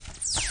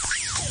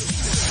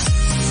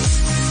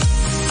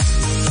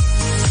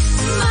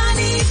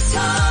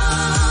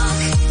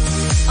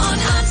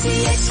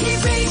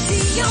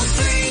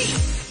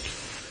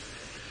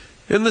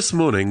In this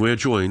morning, we're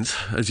joined,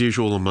 as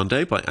usual on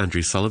Monday, by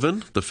Andrew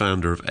Sullivan, the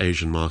founder of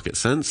Asian Market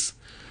Sense.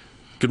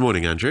 Good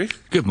morning, Andrew.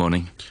 Good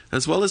morning.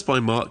 As well as by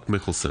Mark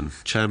Michelson,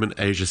 Chairman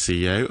Asia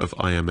CEO of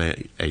IMA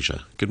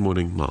Asia. Good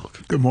morning,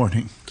 Mark. Good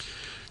morning.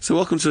 So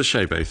welcome to the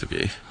show, both of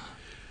you.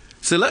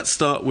 So let's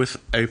start with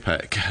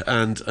OPEC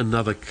and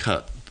another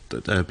cut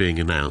that being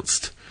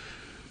announced.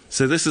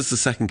 So this is the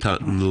second cut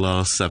in the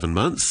last 7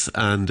 months,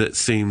 and it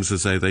seems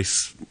as though they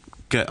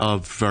are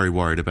very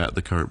worried about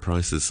the current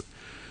prices.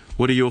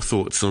 What are your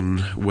thoughts on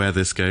where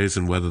this goes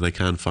and whether they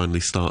can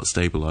finally start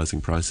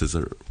stabilising prices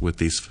with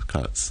these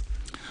cuts?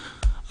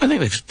 I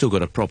think they've still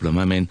got a problem.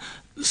 I mean,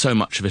 so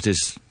much of it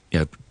is,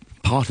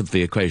 part of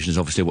the equation is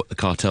obviously what the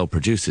cartel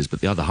produces,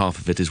 but the other half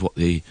of it is what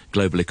the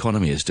global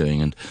economy is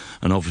doing. And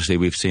obviously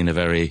we've seen a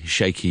very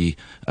shaky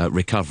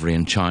recovery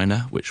in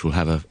China, which will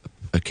have a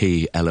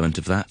key element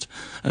of that.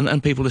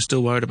 And people are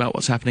still worried about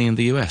what's happening in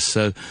the US.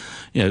 So,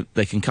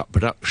 they can cut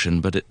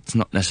production, but it's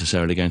not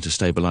necessarily going to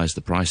stabilise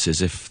the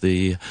prices if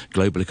the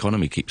global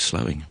economy keeps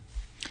slowing.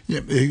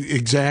 Yeah,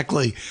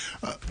 exactly.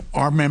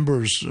 Our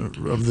members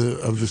of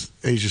the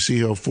Asia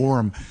CEO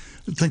Forum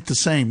think the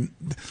same.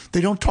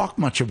 They don't talk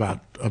much about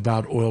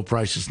oil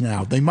prices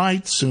now. They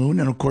might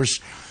soon, and of course,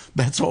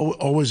 that's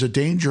always a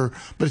danger.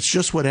 But it's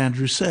just what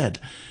Andrew said.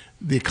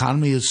 The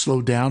economy has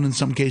slowed down in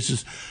some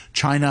cases.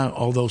 China,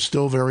 although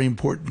still very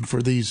important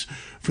for these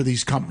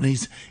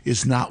companies,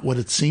 is not what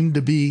it seemed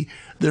to be.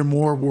 They're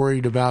more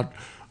worried about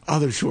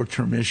other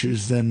short-term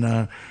issues than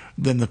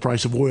the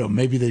price of oil.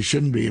 Maybe they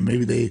shouldn't be, and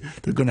maybe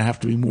they're going to have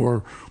to be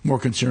more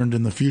concerned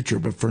in the future.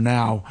 But for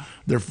now,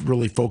 they're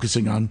really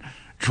focusing on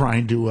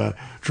trying to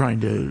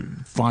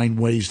find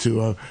ways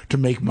to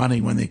make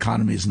money when the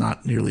economy is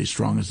not nearly as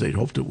strong as they'd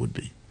hoped it would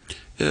be.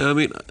 Yeah, I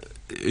mean,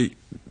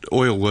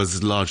 oil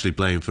was largely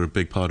blamed for a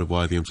big part of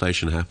why the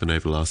inflation happened over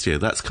the last year.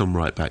 That's come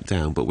right back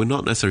down, but we're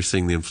not necessarily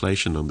seeing the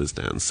inflation numbers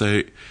down.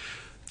 So,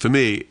 for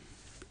me,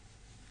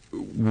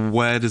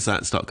 where does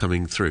that start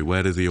coming through?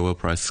 Where do the oil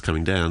prices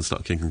coming down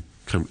start having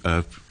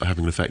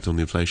an effect on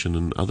the inflation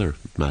and other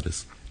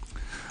matters?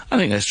 I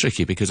think that's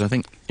tricky because I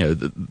think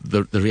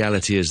the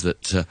reality is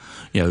that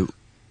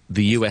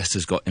the US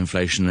has got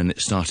inflation and it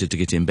started to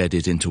get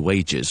embedded into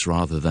wages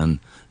rather than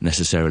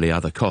necessarily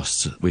other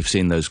costs. We've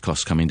seen those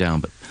costs coming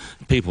down, but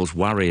people's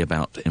worry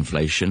about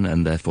inflation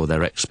and therefore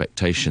their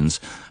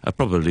expectations are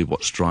probably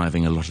what's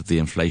driving a lot of the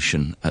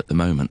inflation at the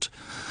moment.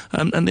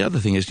 And the other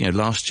thing is,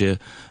 last year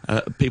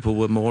people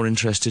were more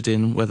interested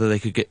in whether they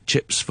could get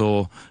chips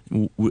for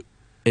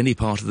any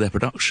part of their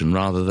production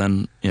rather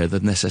than the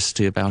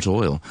necessity about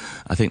oil.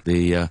 I think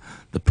the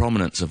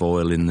prominence of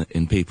oil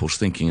in people's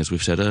thinking, as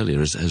we've said earlier,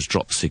 has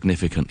dropped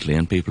significantly,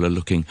 and people are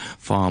looking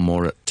far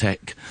more at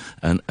tech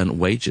and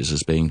wages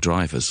as being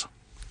drivers.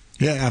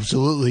 Yeah,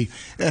 absolutely,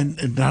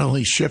 and not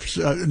only ships,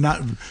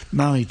 not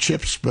only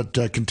chips, but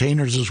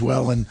containers as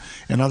well, and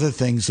other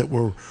things that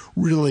we're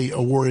really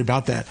worried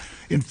about. That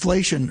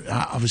inflation,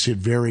 obviously, it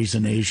varies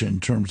in Asia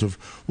in terms of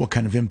what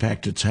kind of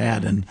impact it's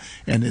had, and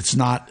it's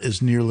not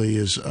as nearly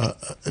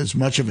as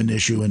much of an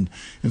issue in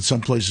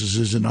some places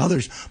as in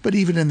others. But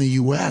even in the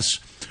U.S.,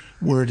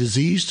 where it has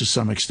eased to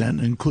some extent,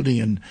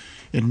 including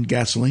in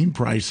gasoline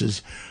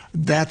prices,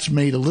 that's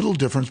made a little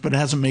difference, but it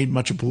hasn't made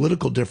much of a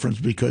political difference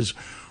because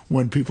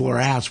when people are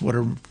asked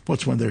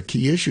what's one of their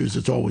key issues,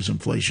 it's always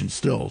inflation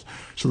still.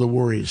 So the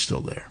worry is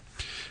still there.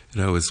 It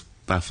always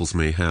baffles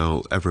me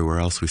how everywhere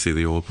else we see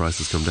the oil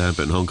prices come down,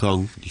 but in Hong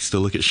Kong, you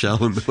still look at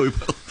Shell and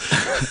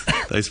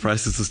Mobil. Those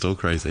prices are still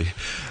crazy.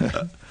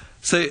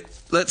 So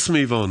let's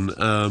move on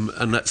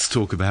and let's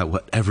talk about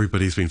what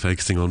everybody's been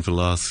focusing on for the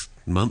last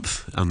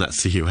month, and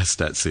that's the US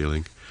debt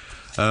ceiling.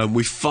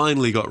 We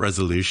finally got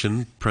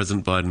resolution.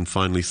 President Biden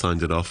finally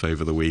signed it off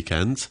over the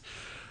weekend.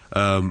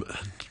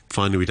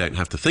 Finally, we don't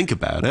have to think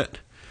about it.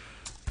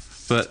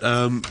 But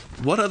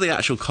what are the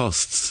actual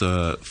costs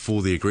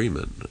for the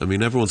agreement? I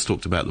mean, everyone's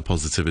talked about the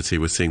positivity.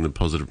 We're seeing the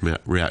positive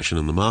reaction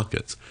in the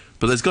markets.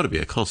 But there's got to be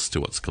a cost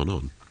to what's gone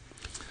on.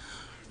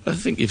 I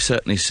think you've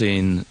certainly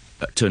seen,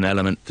 to an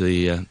element,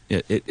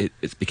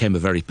 it became a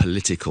very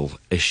political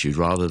issue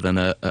rather than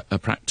a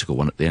practical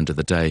one at the end of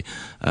the day.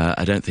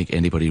 I don't think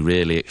anybody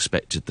really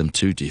expected them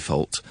to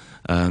default.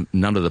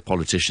 None of the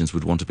politicians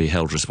would want to be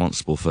held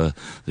responsible for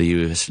the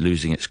US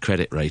losing its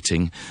credit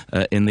rating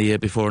in the year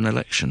before an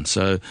election.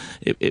 So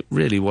it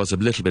really was a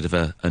little bit of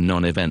a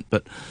non-event.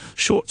 But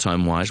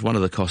short-term-wise, one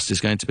of the costs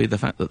is going to be the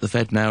fact that the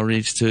Fed now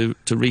needs to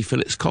refill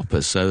its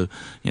coppers. So,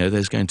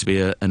 there's going to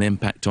be an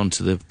impact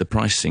onto the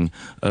pricing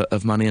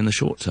of money in the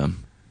short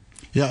term.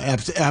 Yeah,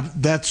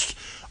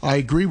 I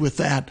agree with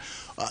that.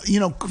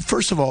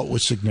 First of all, it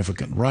was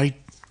significant, right?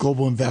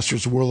 Global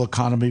investors, the world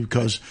economy,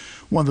 because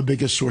one of the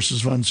biggest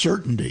sources of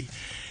uncertainty.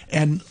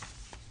 And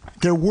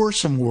there were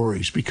some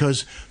worries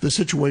because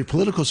the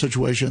political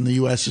situation in the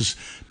U.S. is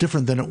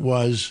different than it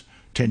was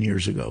 10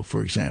 years ago,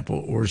 for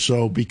example, or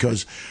so,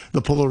 because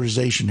the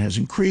polarization has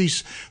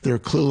increased. There are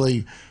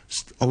clearly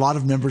a lot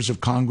of members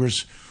of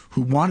Congress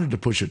who wanted to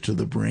push it to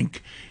the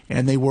brink,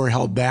 and they were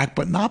held back,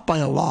 but not by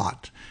a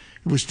lot.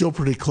 It was still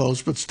pretty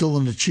close, but still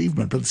an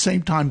achievement. But at the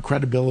same time,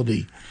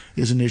 credibility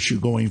is an issue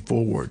going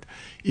forward.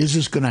 Is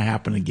this going to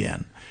happen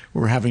again?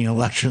 We're having an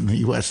election in the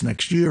U.S.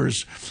 next year,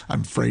 as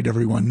I'm afraid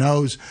everyone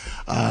knows.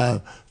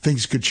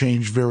 Things could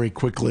change very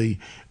quickly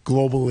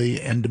globally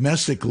and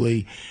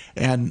domestically.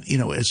 And,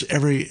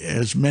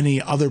 as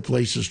many other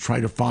places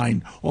try to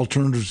find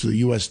alternatives to the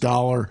U.S.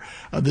 dollar,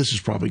 this is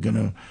probably going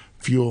to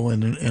fuel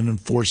and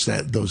enforce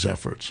those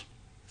efforts.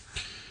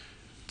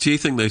 Do you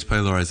think those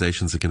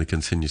polarizations are going to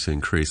continue to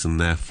increase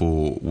and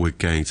therefore we're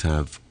going to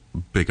have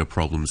bigger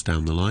problems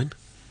down the line?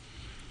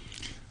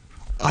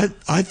 I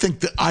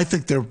think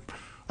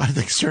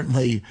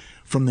certainly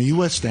from the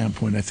U.S.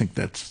 standpoint, I think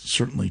that's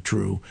certainly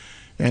true.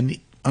 And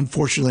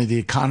unfortunately, the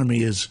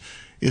economy is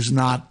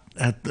not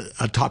at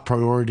a top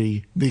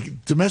priority. The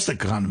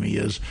domestic economy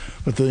is,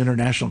 but the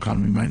international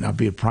economy might not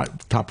be a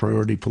top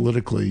priority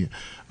politically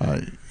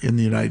in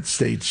the United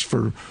States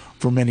for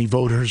many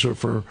voters or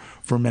for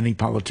many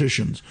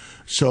politicians.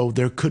 So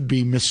there could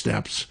be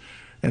missteps.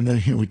 And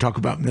then we talk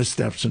about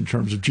missteps in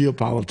terms of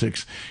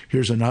geopolitics.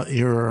 Here's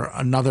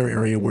another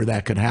area where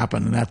that could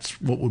happen, and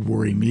that's what would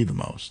worry me the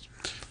most.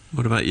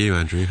 What about you,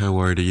 Andrew? How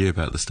worried are you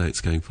about the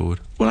States going forward?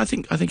 Well, I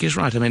think he's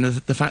right. I mean,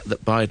 the fact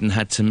that Biden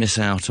had to miss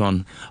out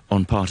on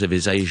part of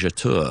his Asia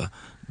tour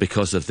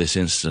because of this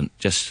incident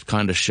just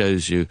kind of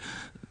shows you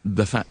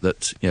the fact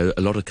that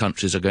a lot of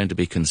countries are going to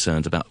be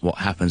concerned about what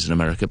happens in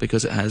America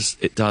because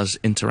it does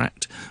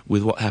interact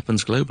with what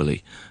happens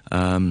globally,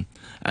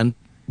 and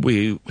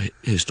we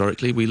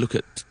historically look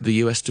at the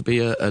US to be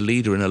a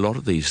leader in a lot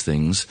of these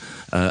things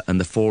and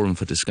the forum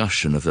for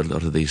discussion of a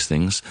lot of these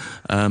things.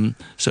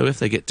 So if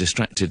they get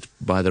distracted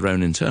by their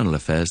own internal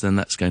affairs, then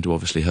that's going to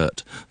obviously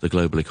hurt the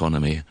global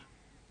economy.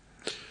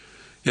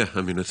 Yeah,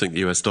 I mean, I think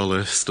the US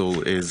dollar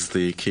still is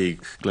the key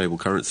global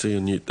currency,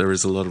 and there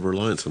is a lot of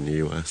reliance on the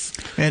US.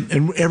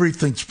 And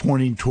everything's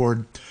pointing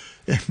toward,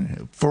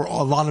 for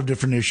a lot of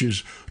different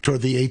issues,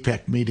 toward the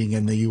APEC meeting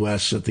in the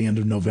US at the end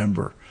of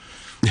November.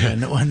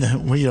 And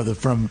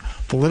from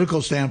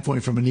political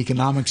standpoint, from an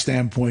economic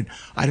standpoint,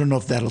 I don't know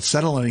if that'll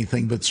settle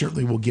anything, but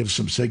certainly will give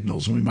some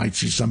signals, and we might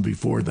see some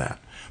before that.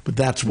 But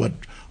that's what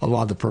a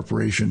lot of the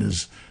preparation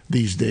is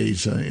these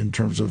days in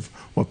terms of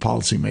what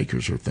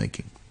policymakers are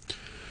thinking.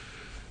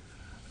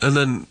 And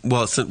then,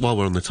 while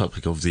we're on the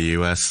topic of the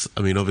US,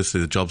 I mean,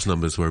 obviously the jobs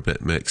numbers were a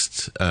bit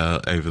mixed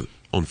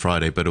on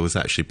Friday, but it was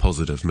actually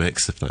positive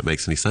mix, if that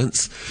makes any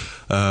sense.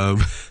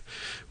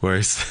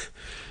 Whereas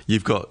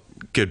you've got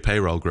good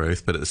payroll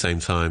growth, but at the same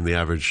time, the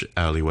average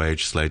hourly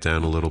wage slowed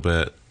down a little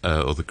bit,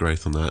 or the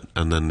growth on that,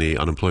 and then the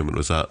unemployment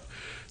was up.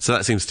 So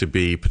that seems to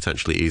be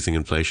potentially easing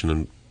inflation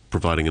and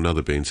providing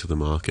another boon to the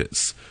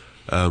markets.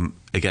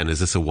 Again, is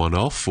this a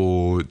one-off,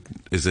 or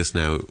is this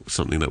now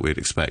something that we'd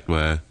expect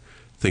where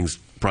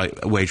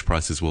wage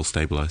prices will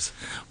stabilise?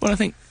 Well, I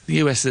think the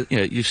US,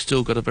 you've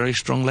still got a very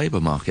strong labour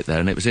market there,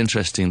 and it was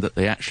interesting that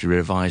they actually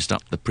revised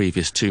up the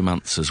previous 2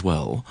 months as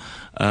well,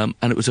 and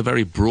it was a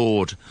very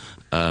broad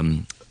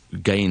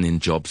gain in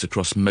jobs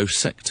across most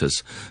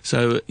sectors.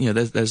 So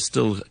there's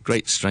still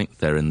great strength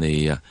there in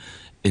the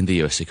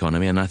US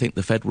economy, and I think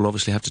the Fed will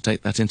obviously have to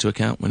take that into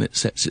account when it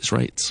sets its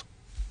rates.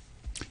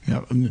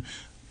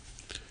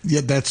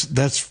 Yeah,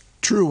 that's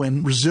true.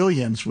 And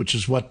resilience, which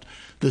is what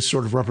this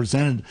sort of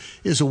represented,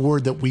 is a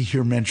word that we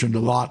hear mentioned a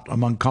lot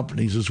among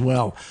companies as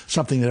well,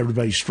 something that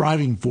everybody's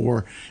striving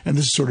for, and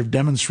this is sort of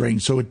demonstrating.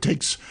 So it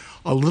takes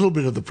a little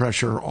bit of the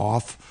pressure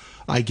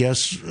off, I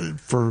guess,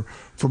 for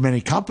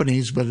many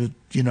companies, but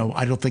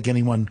I don't think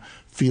anyone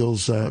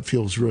feels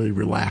really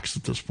relaxed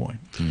at this point.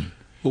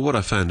 Well, what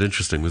I found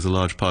interesting was a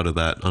large part of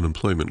that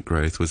unemployment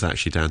growth was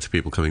actually down to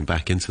people coming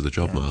back into the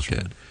job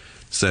market. Right.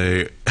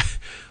 So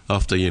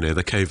after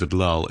the COVID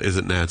lull, is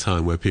it now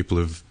time where people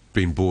have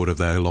been bored of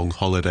their long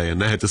holiday and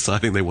now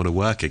deciding they want to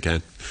work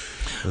again?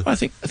 Well, I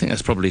think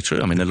that's probably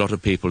true. I mean, a lot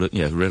of people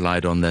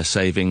relied on their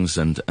savings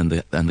and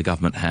the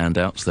government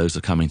handouts. Those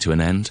are coming to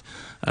an end,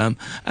 and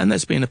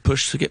there's been a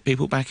push to get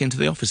people back into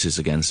the offices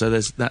again. So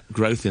there's that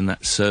growth in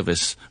that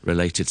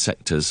service-related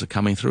sectors are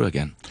coming through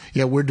again.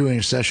 Yeah, we're doing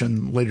a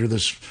session later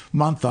this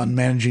month on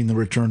managing the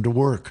return to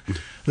work.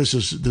 This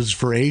is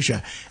for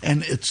Asia,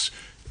 and it's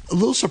a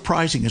little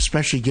surprising,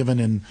 especially given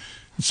in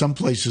some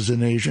places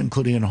in Asia,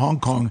 including in Hong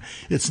Kong,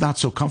 it's not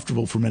so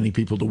comfortable for many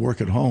people to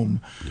work at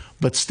home.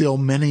 But still,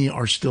 many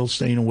are still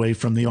staying away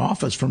from the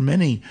office, for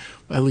many,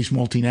 at least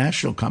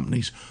multinational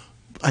companies,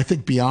 I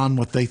think beyond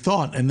what they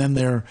thought. And then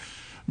they're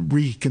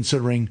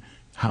reconsidering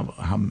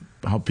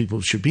how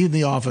people should be in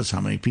the office,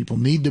 how many people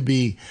need to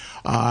be.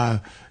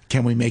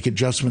 Can we make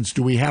adjustments?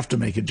 Do we have to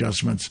make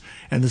adjustments?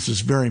 And this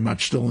is very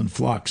much still in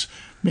flux,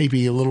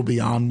 maybe a little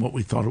beyond what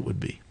we thought it would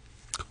be.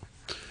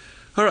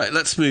 All right,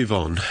 let's move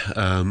on.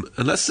 And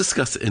let's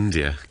discuss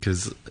India,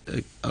 because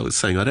I was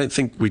saying I don't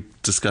think we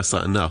discussed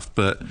that enough,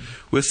 but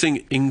we're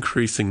seeing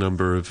increasing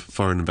number of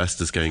foreign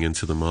investors going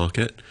into the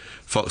market.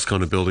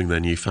 Foxconn are building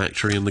their new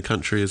factory in the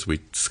country, as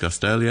we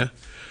discussed earlier.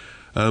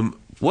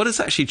 What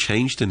has actually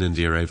changed in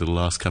India over the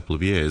last couple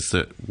of years,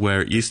 that where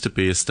it used to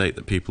be a state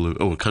that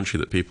a country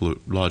that people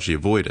largely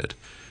avoided,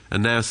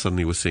 and now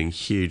suddenly we're seeing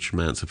huge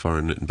amounts of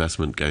foreign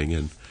investment going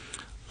in.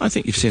 I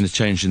think you've seen a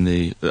change in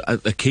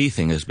a key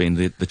thing has been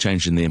the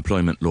change in the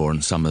employment law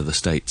in some of the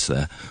states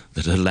there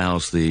that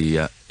allows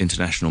the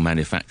international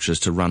manufacturers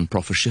to run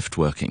proper shift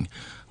working,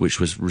 which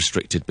was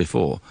restricted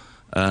before.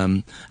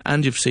 And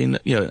you've seen,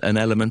 an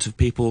element of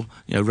people,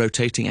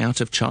 rotating out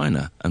of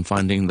China and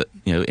finding that,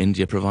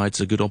 India provides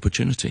a good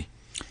opportunity.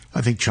 I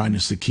think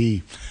China's the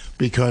key,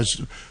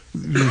 because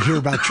you hear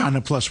about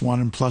China +1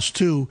 and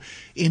 +2.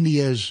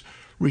 India's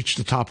reached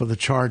the top of the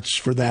charts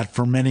for that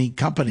for many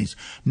companies.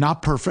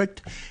 Not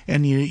perfect,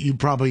 and you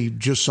probably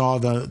just saw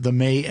the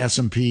May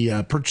S&P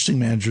Purchasing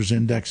Managers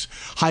Index,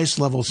 highest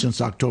level since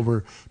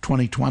October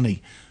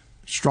 2020.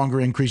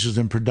 Stronger increases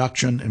in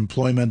production,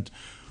 employment,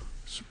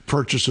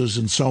 purchases,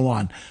 and so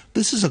on.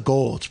 This is a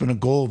goal. It's been a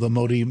goal of the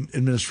Modi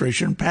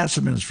administration and past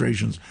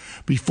administrations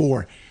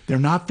before. They're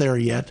not there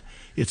yet.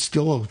 It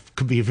still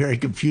could be a very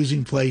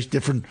confusing place,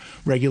 different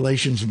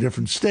regulations in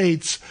different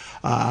states,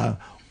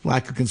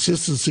 lack of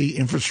consistency.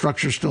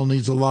 Infrastructure still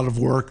needs a lot of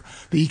work.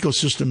 The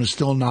ecosystem is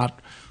still not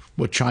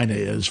what China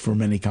is for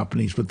many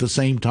companies, but at the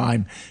same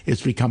time,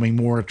 it's becoming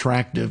more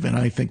attractive, and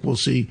I think we'll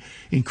see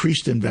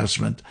increased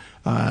investment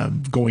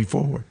going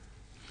forward.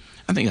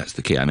 I think that's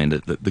the key. I mean,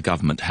 the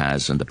government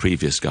has, and the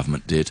previous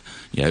government did,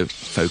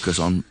 focus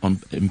on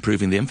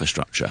improving the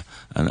infrastructure,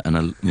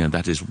 and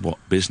that is what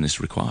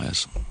business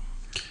requires.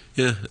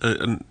 Yeah,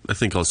 and I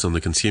think also on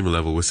the consumer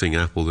level, we're seeing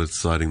Apple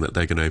deciding that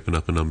they're going to open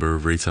up a number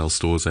of retail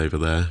stores over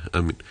there. I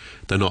mean,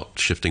 they're not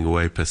shifting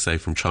away per se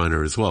from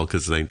China as well,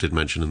 because they did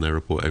mention in their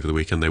report over the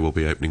weekend they will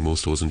be opening more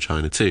stores in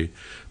China too.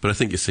 But I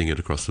think you're seeing it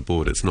across the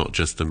board. It's not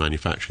just the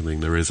manufacturing thing.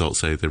 There is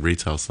also the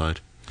retail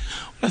side.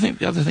 I think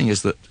the other thing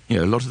is that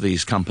a lot of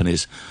these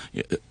companies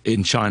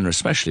in China,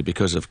 especially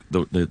because of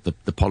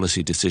the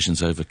policy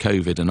decisions over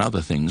COVID and other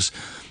things,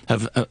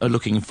 are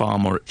looking far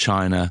more at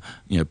China,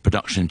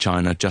 production in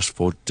China just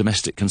for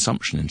domestic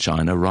consumption in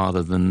China,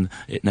 rather than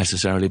it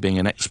necessarily being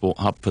an export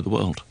hub for the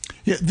world.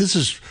 Yeah, this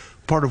is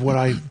part of what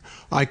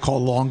I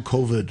call long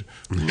COVID,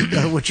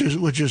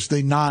 which is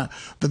the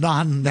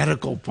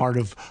non-medical part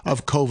of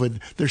COVID.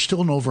 There's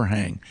still an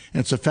overhang, and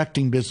it's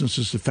affecting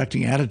businesses,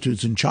 affecting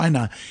attitudes in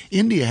China.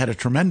 India had a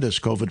tremendous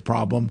COVID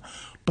problem,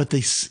 but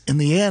in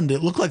the end,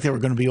 it looked like they were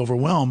going to be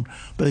overwhelmed,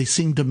 but they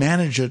seemed to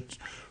manage it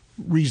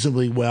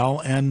reasonably well,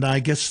 and I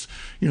guess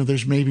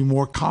there's maybe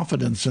more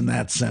confidence in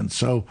that sense.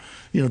 So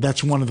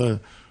that's one of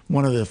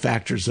the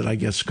factors that I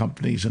guess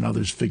companies and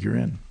others figure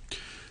in.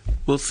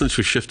 Well, since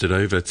we shifted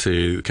over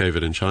to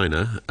COVID in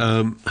China,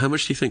 how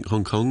much do you think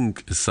Hong Kong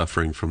is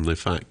suffering from the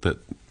fact that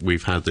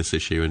we've had this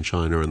issue in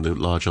China and the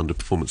large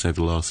underperformance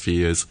over the last few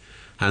years?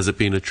 Has it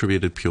been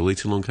attributed purely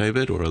to long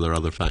COVID, or are there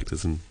other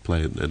factors in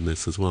play in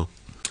this as well?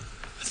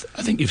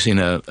 I think you've seen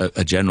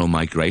a general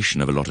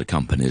migration of a lot of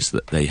companies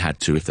that they had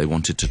to, if they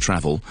wanted to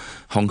travel.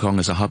 Hong Kong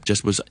as a hub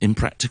just was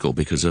impractical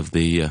because of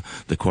the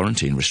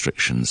quarantine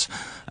restrictions.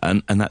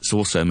 And that's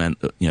also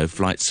meant that,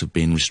 flights have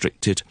been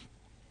restricted,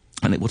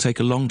 and it will take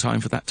a long time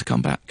for that to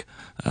come back.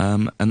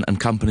 And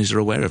companies are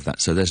aware of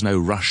that, so there's no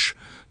rush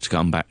to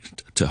come back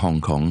to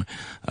Hong Kong.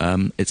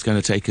 It's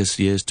going to take us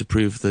years to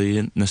prove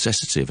the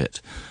necessity of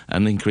it.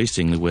 And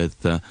increasingly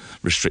with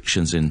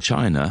restrictions in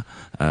China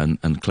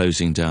and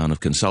closing down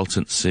of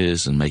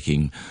consultancies and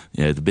making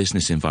the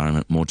business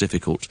environment more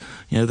difficult,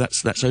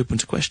 that's open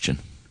to question.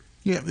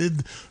 Yeah,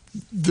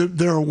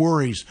 there are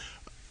worries.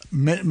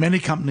 Many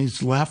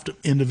companies left,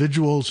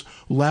 individuals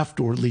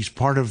left, or at least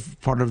part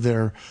of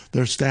their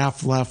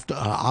staff left.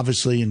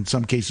 Obviously, in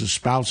some cases,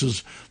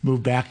 spouses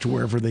moved back to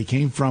wherever they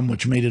came from,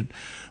 which made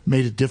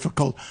it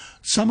difficult.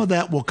 Some of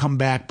that will come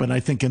back, but I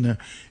think in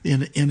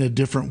a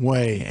different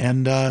way.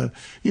 And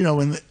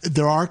and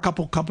there are a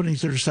couple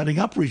companies that are setting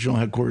up regional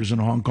headquarters in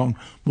Hong Kong,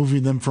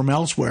 moving them from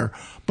elsewhere.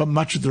 But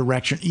much of the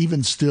direction,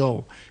 even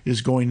still,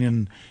 is going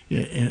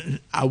in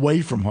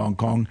away from Hong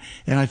Kong.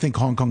 And I think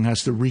Hong Kong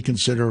has to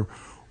reconsider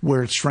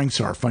where its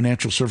strengths are,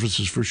 financial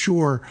services for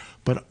sure,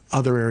 but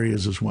other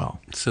areas as well.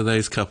 So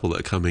those couple that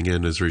are coming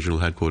in as regional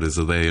headquarters,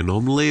 are they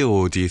anomaly,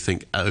 or do you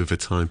think over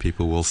time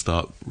people will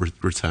start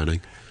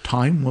returning?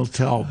 Time will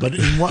tell. But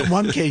in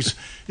one case,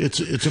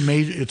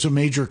 it's a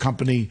major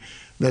company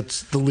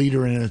that's the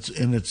leader in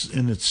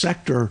its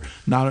sector,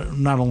 not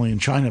only in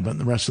China but in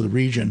the rest of the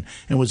region,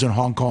 and was in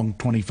Hong Kong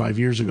 25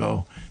 years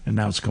ago, and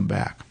now it's come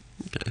back.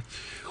 Okay.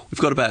 We've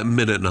got about a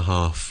minute and a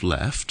half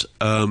left.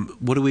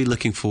 What are we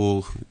looking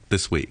for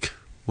this week?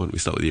 Why don't we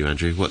start with you,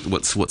 Andrew?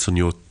 What's on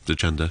your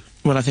agenda?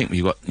 Well, I think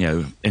we've got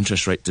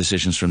interest rate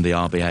decisions from the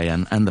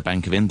RBA and the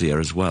Bank of India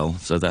as well,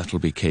 so that'll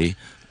be key.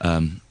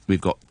 We've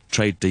got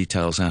trade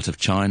details out of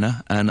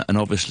China and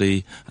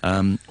obviously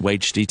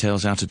wage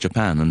details out of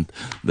Japan. And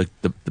the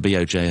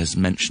BOJ has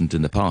mentioned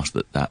in the past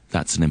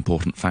that's an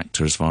important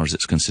factor as far as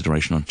its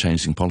consideration on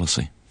changing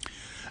policy.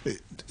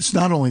 It's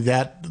not only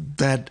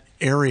that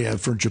area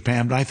for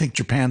Japan, but I think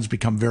Japan's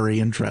become very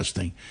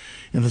interesting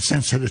in the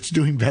sense that it's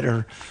doing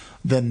better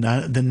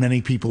than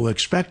many people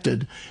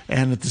expected.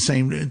 And at the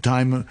same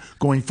time,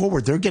 going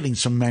forward, they're getting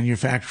some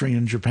manufacturing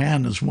in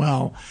Japan as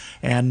well,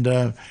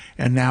 and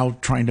now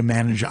trying to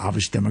manage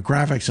obvious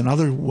demographics and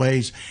other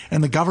ways.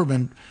 And the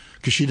government,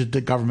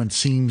 the government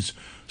seems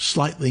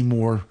slightly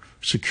more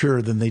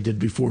secure than they did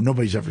before.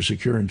 Nobody's ever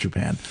secure in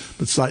Japan,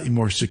 but slightly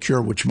more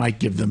secure, which might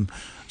give them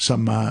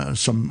some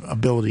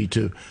ability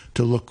to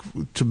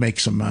make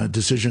some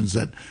decisions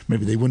that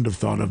maybe they wouldn't have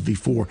thought of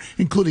before,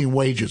 including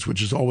wages, which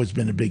has always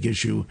been a big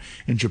issue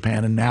in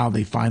Japan, and now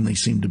they finally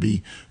seem to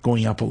be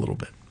going up a little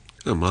bit.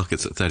 The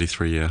market's at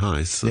 33-year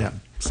highs. So, yeah,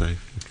 so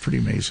pretty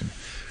amazing.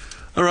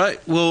 All right.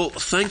 Well,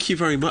 thank you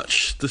very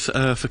much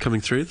for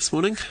coming through this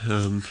morning.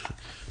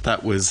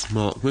 That was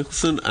Mark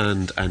Michelson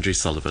and Andrew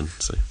Sullivan.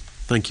 So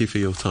thank you for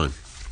your time.